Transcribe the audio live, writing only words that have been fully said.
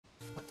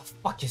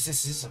Fuck is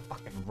this? Is this a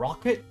fucking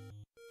rocket?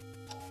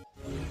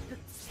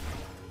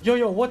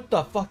 Yo, what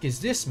the fuck is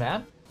this,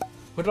 man?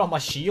 Put it on my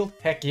shield?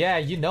 Heck yeah,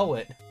 you know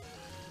it.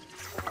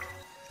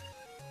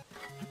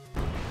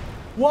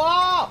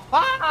 Wow!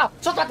 Ah!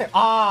 ちょっと待って。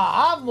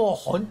ああ、もう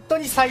本当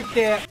に最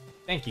低。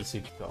Thank you,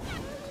 Sukiko.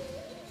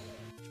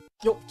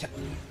 Yo,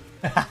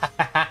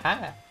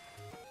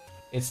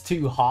 it's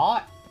too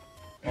hot.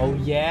 Oh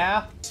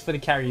yeah? It's for the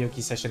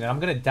karaoke session and I'm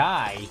gonna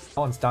die.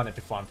 No one's done it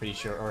before, I'm pretty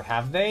sure. Or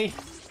have they?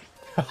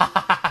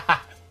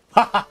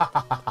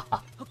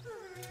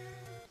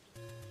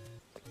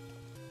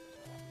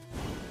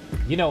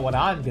 You know what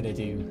I'm gonna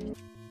do?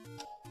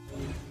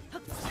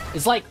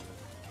 It's like...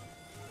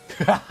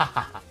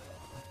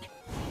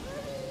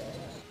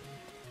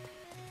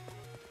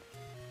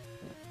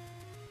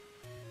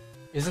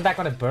 Isn't that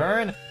gonna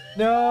burn?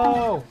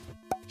 No!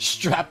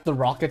 Strap the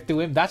rocket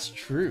to him? That's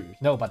true.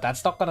 No, but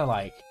that's not gonna,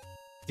 like,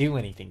 do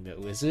anything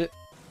though, is it?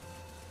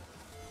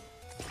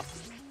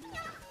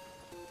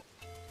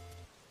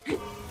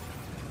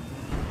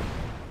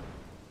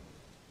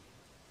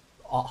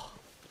 Oh.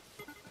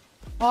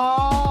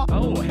 Oh!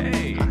 Oh, hey!